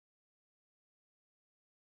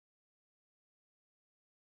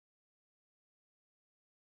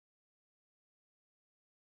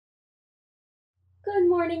Good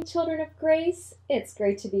morning, children of grace. It's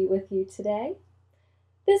great to be with you today.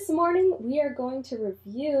 This morning, we are going to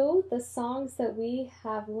review the songs that we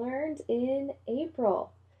have learned in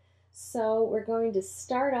April. So we're going to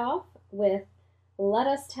start off with Let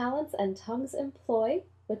Us Talents and Tongues Employ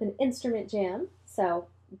with an instrument jam. So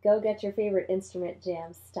go get your favorite instrument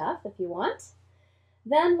jam stuff if you want.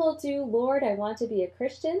 Then we'll do Lord, I Want to Be a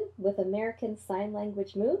Christian with American Sign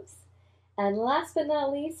Language moves. And last but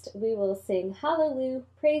not least, we will sing Hallelujah,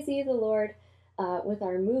 Praise Ye the Lord with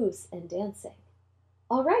our moves and dancing.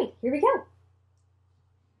 All right, here we go.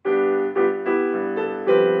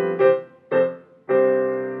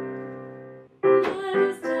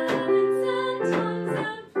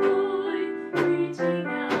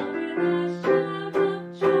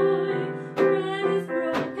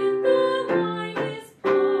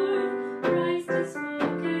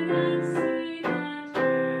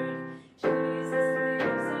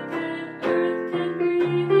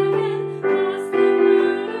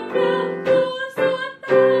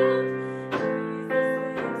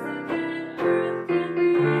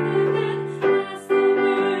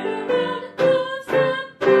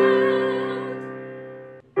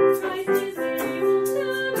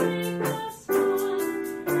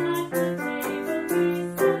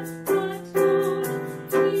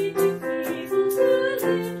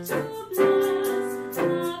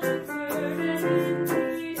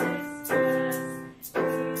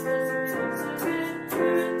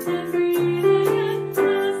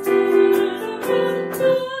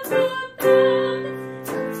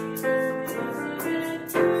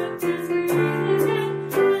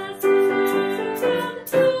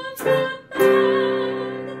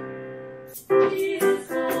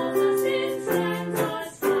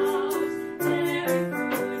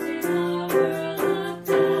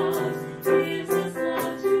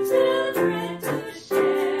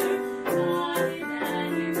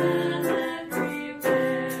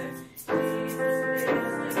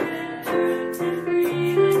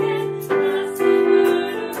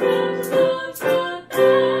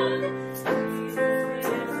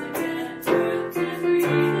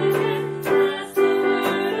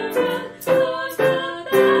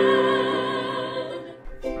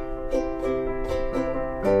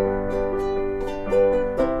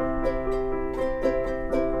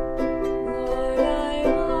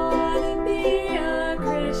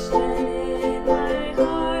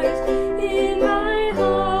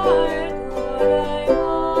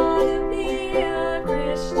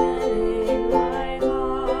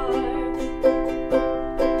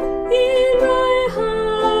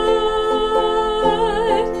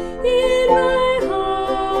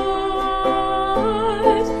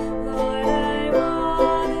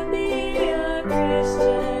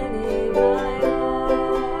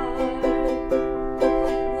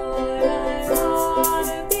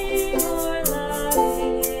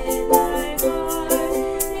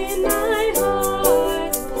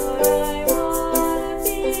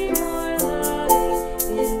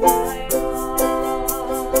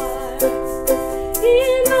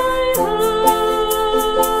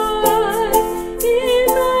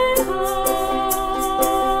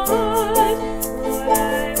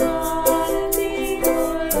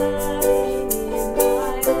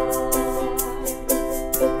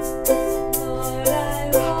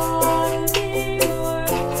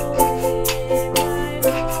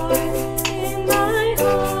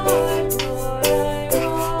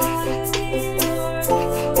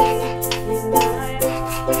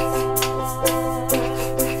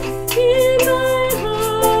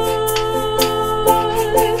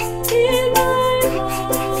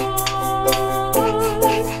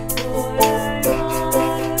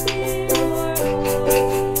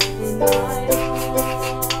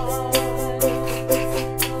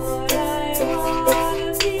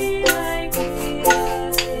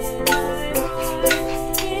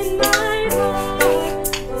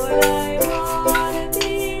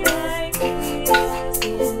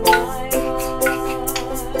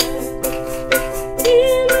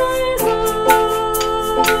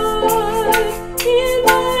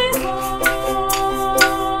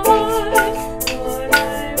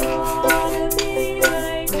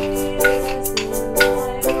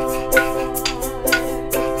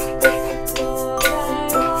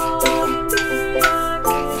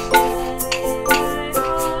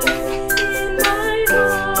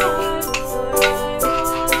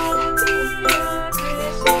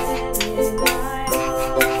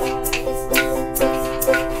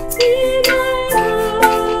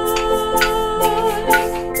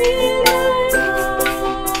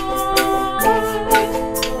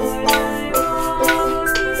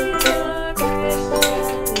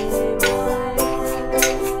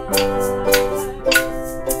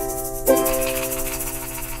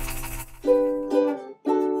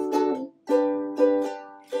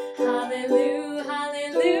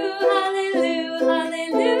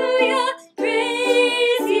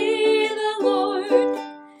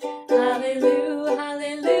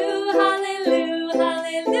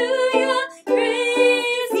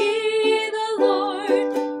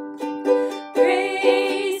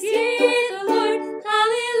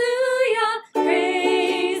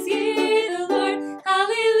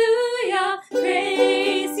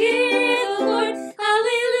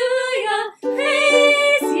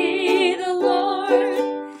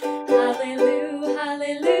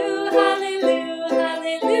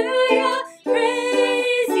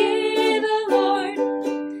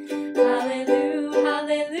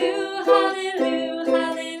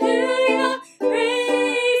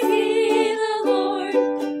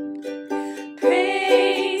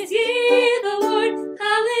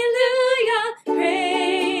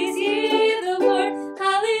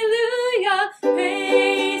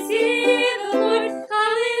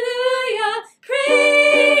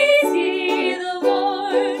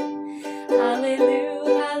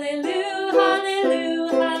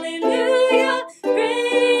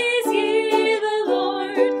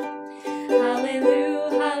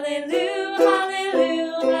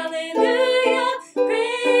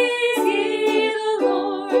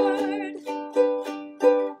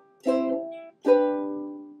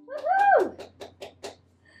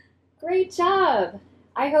 job!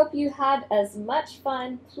 I hope you had as much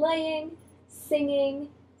fun playing, singing,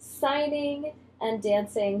 signing, and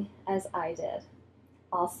dancing as I did.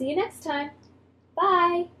 I'll see you next time.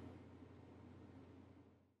 Bye!